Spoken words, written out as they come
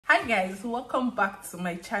Hi guys, welcome back to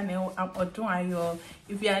my channel. I'm Odunayo.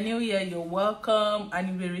 If you are new here, you're welcome, and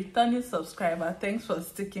if you're a returning subscriber, thanks for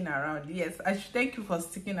sticking around. Yes, I should thank you for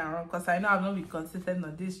sticking around because I know I've not been consistent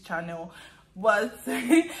on this channel, but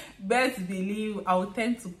best believe I will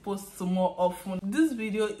tend to post more often. This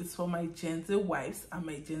video is for my Gen Z wives and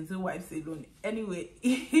my Gen Z wives alone. Anyway,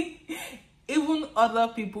 even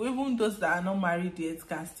other people, even those that are not married yet,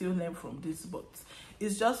 can still learn from this, but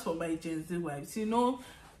it's just for my Gen Z wives. You know,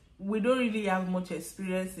 we don't really have much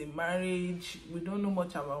experience in marriage. We don't know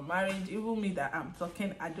much about marriage. Even me that I'm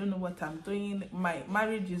talking, I don't know what I'm doing. My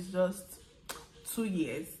marriage is just 2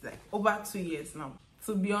 years, like over 2 years now.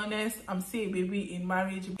 To be honest, I'm still a baby in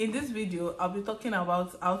marriage. In this video, I'll be talking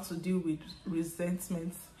about how to deal with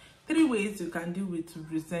resentment. 3 ways you can deal with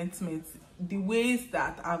resentment. The ways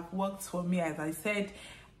that have worked for me. As I said,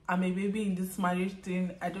 I'm a baby in this marriage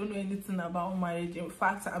thing. I don't know anything about marriage. In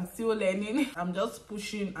fact, I'm still learning. I'm just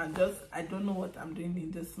pushing and I don't know what I'm doing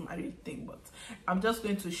in this marriage thing, but I'm just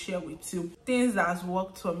going to share with you things that has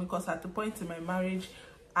worked for me, because at the point in my marriage,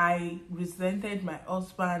 I resented my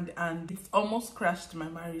husband and it almost crashed my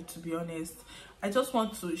marriage, to be honest. I just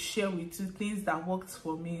want to share with you things that worked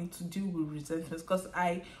for me to deal with resentment, because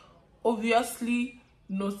I obviously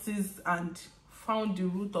noticed and found the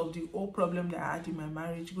root of the whole problem that I had in my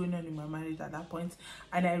marriage, going on in my marriage at that point,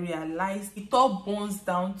 and I realized it all boils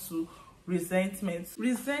down to resentment.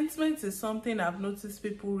 Resentment is something I've noticed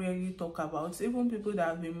people rarely talk about. Even people that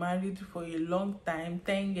have been married for a long time,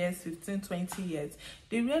 10 years, 15, 20 years,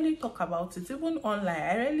 they rarely talk about it. Even online,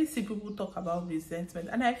 I rarely see people talk about resentment,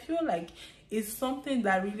 and I feel like it's something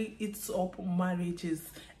that really eats up marriages,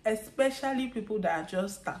 especially people that are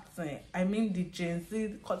just starting. I mean the Gen Z,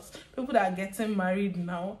 because people that are getting married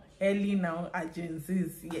now, early now, are Gen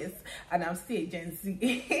Zs, yes, and I'm still a Gen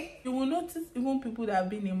Z. You will notice even people that have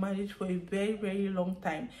been in marriage for a very, very long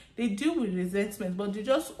time, they deal with resentment, but they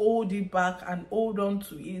just hold it back and hold on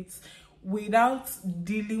to it without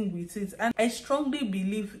dealing with it. And I strongly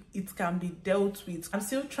believe it can be dealt with. I'm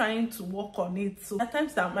still trying to work on it. So at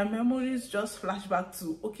times that my memories just flash back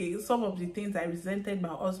to, okay, some of the things I resented my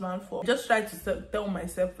husband for. I just try to tell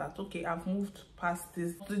myself that, okay, I've moved past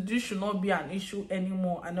this. This should not be an issue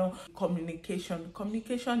anymore. I know communication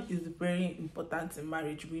is very important in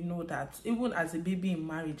marriage. We know that. Even as a baby in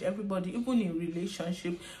marriage, everybody, even in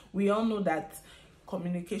relationship, we all know that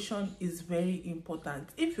communication is very important.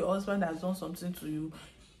 If your husband has done something to you,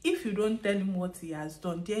 if you don't tell him what he has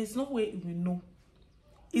done, there is no way he will know.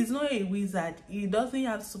 He's not a wizard. He doesn't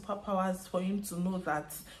have superpowers for him to know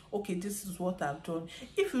that, okay, this is what I've done.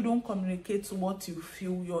 If you don't communicate what you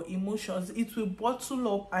feel, your emotions, it will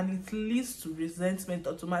bottle up and it leads to resentment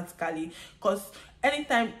automatically. Because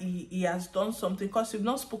anytime he has done something, because you've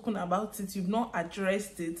not spoken about it, you've not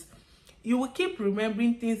addressed it, you will keep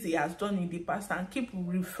remembering things he has done in the past and keep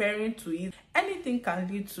referring to it. Anything can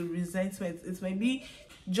lead to resentment. It may be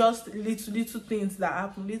just little things that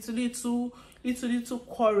happen, little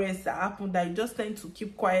quarrels that happen, that you just tend to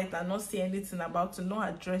keep quiet and not say anything about it, not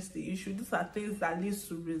address the issue. These are things that leads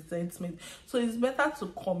to resentment. So it's better to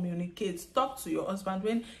communicate, talk to your husband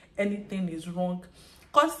when anything is wrong,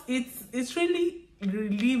 because it really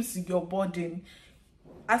relieves your burden.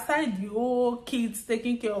 Aside the whole kids,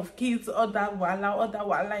 taking care of kids, other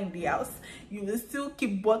wala in the house, you will still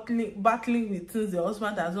keep battling with things your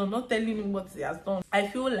husband has done, not telling him what he has done. I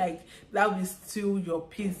feel like that will steal your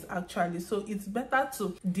peace, actually. So it's better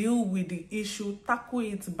to deal with the issue, tackle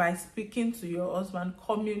it by speaking to your husband,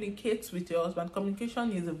 communicate with your husband.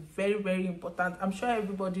 Communication is very, very important. I'm sure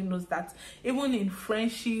everybody knows that. Even in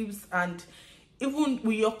friendships and even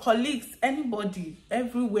with your colleagues, anybody,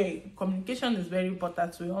 everywhere, communication is very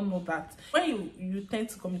important. We all know that. When you tend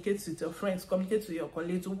to communicate with your friends, communicate with your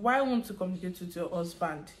colleagues, why won't you communicate with your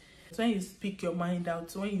husband? When you speak your mind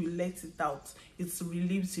out, when you let it out, it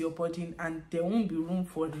relieves your burden and there won't be room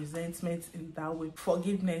for resentment in that way.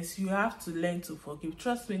 Forgiveness, you have to learn to forgive.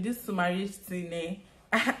 Trust me, this marriage thing,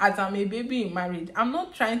 as I'm a baby in marriage, I'm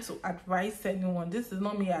not trying to advise anyone. This is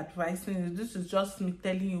not me advising you. This is just me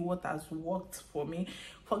telling you what has worked for me.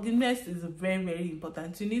 Forgiveness is very, very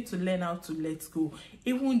important. You need to learn how to let go.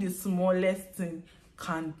 Even the smallest thing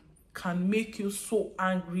can make you so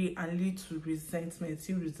angry and lead to resentment.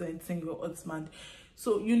 You resenting your husband.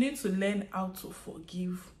 So you need to learn how to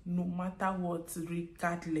forgive no matter what,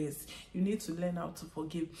 regardless. You need to learn how to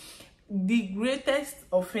forgive. The greatest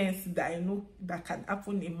offense that I know that can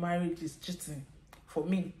happen in marriage is cheating, for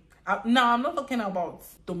me. Now, I'm not talking about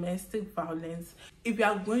domestic violence. If you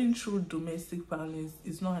are going through domestic violence,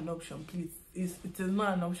 it's not an option, please. it is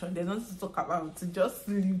not an option. There's nothing to talk about. To just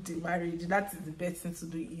leave the marriage. That is the best thing to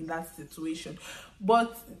do in that situation.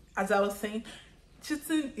 But as I was saying,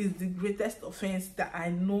 cheating is the greatest offense that I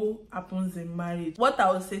know happens in marriage. What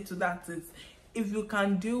I would say to that is, if you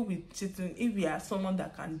can deal with cheating, if you are someone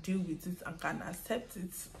that can deal with it and can accept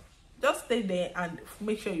it, just stay there and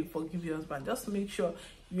make sure you forgive your husband. Just make sure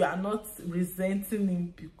you are not resenting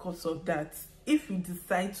him because of that. If you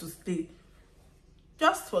decide to stay,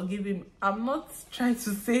 just forgive him. I'm not trying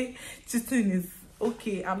to say cheating is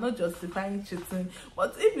okay. I'm not justifying cheating.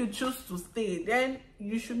 But if you choose to stay, then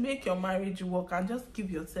you should make your marriage work and just give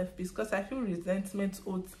yourself peace. Because I feel resentment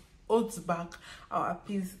holds back our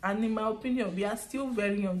peace. And in my opinion, we are still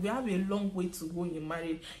very young. We have a long way to go in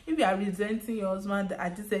marriage. If you are resenting your husband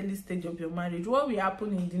at this early stage of your marriage, what will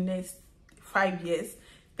happen in the next 5 years,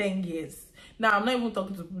 10 years? Now, I'm not even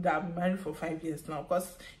talking to people that have been married for 5 years now,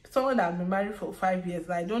 because someone that has been married for 5 years,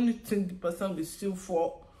 I don't think the person will still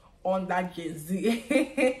fall on that Gen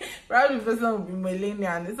Z. Probably the person will be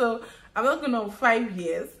millennial. So I'm talking of 5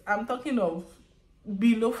 years. I'm talking of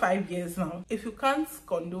below 5 years now. If you can't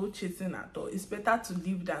condone cheating at all, it's better to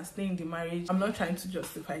leave than stay in the marriage. I'm not trying to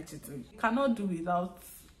justify cheating. You cannot do without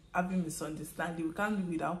having misunderstanding. We can't do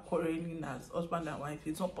without quarreling as husband and wife.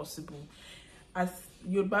 It's not possible. As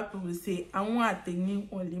Yoruba people say, it's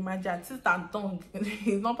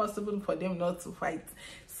not possible for them not to fight.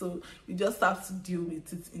 So we just have to deal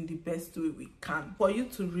with it in the best way we can. For you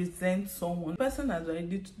to resent someone, the person has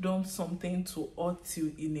already done something to hurt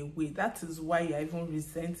you in a way. That is why you're even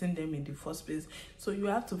resenting them in the first place. So you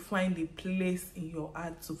have to find a place in your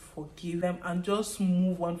heart to forgive them and just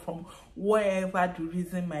move on from whatever the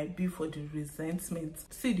reason might be for the resentment.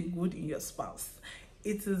 See the good in your spouse.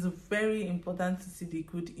 It is very important to see the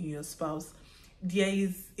good in your spouse. There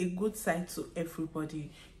is a good side to everybody.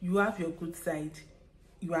 You have your good side,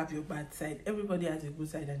 you have your bad side. Everybody has a good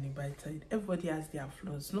side and a bad side. Everybody has their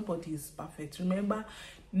flaws. Nobody is perfect. Remember,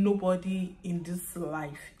 nobody in this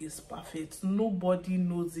life is perfect. Nobody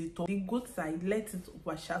knows it all. The good side, let it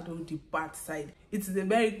overshadow the bad side. It is a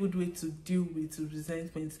very good way to deal with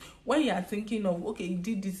resentment. When you are thinking of, okay, you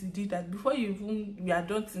did this, you did that, before you are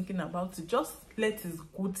done thinking about it, just let his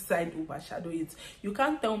good side overshadow it. You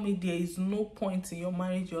can't tell me there is no point in your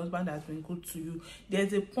marriage your husband has been good to you.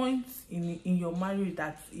 There's a point in your marriage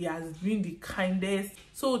that he has been the kindest.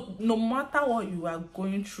 So no matter what you are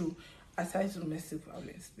going through, aside from domestic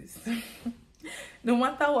violence, please, no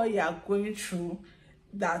matter what you are going through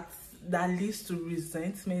that leads to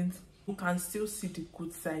resentment, you can still see the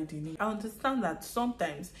good side in it. I understand that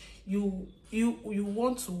sometimes you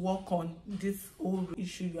want to work on this whole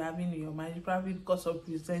issue you're having in your marriage, probably because of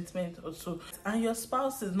resentment or so, and your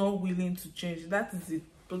spouse is not willing to change. That is a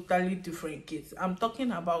totally different case. I'm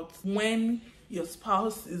talking about when your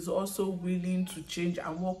spouse is also willing to change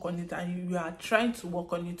and work on it, and you are trying to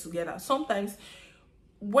work on it together. Sometimes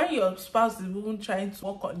when your spouse is even trying to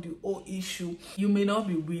work on the whole issue, you may not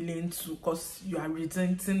be willing to, because you are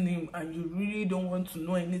resenting him and you really don't want to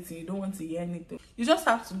know anything, you don't want to hear anything. You just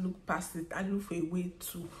have to look past it and look for a way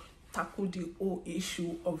to tackle the whole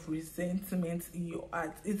issue of resentment in your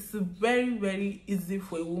heart. It's very, very easy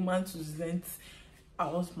for a woman to resent a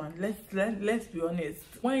husband. Let's be honest.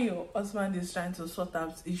 When your husband is trying to sort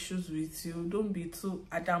out issues with you, don't be too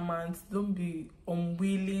adamant. Don't be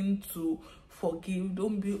unwilling to forgive.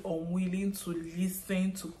 Don't be unwilling to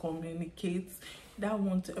listen, to communicate. That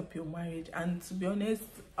won't help your marriage. And to be honest,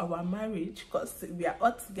 our marriage, because we are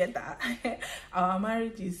all together, our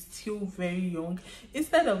marriage is still very young.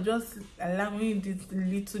 Instead of just allowing these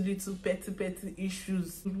little petty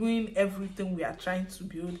issues ruin everything we are trying to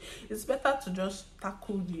build, it's better to just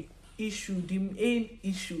tackle the issue, the main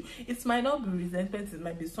issue. It might not be resentment, it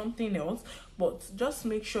might be something else, but just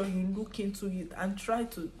make sure you look into it and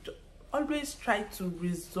always try to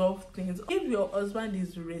resolve things. If your husband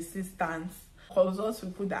is resistant, because those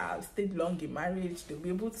people that have stayed long in marriage, they'll be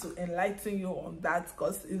able to enlighten you on that,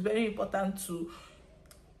 because it's very important to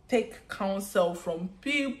take counsel from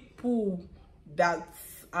people that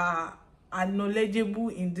are knowledgeable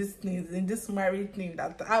in these things, in this married thing,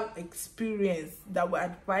 that have experience, that will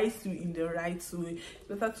advise you in the right way.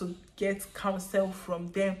 It's better to get counsel from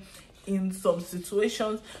them in some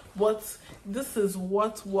situations. But this is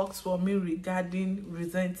what works for me regarding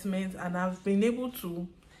resentment, and I've been able to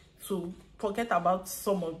forget about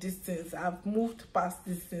some of these things. I've moved past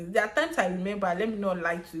these things. There are times I remember, let me not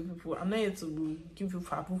lie to people, I'm not here to give you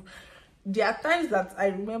fabu. There are times that I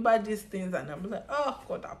remember these things and I'm like, oh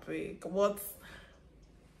God, I pray. But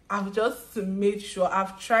I've just made sure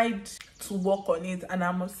I've tried to work on it, and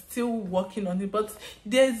I'm still working on it. But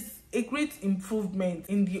there's a great improvement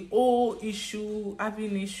in the whole issue,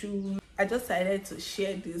 having issues. I just decided to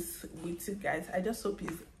share this with you guys. I just hope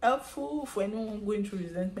it's helpful for anyone going through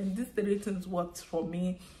resentment. These 3 things worked for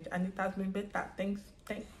me and it has been better. Thank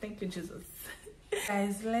you, Jesus.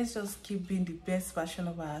 Guys, let's just keep being the best version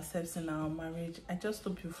of ourselves in our marriage. I just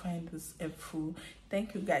hope you find this helpful.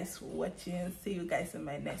 Thank you guys for watching. See you guys in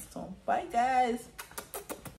my next one. Bye guys.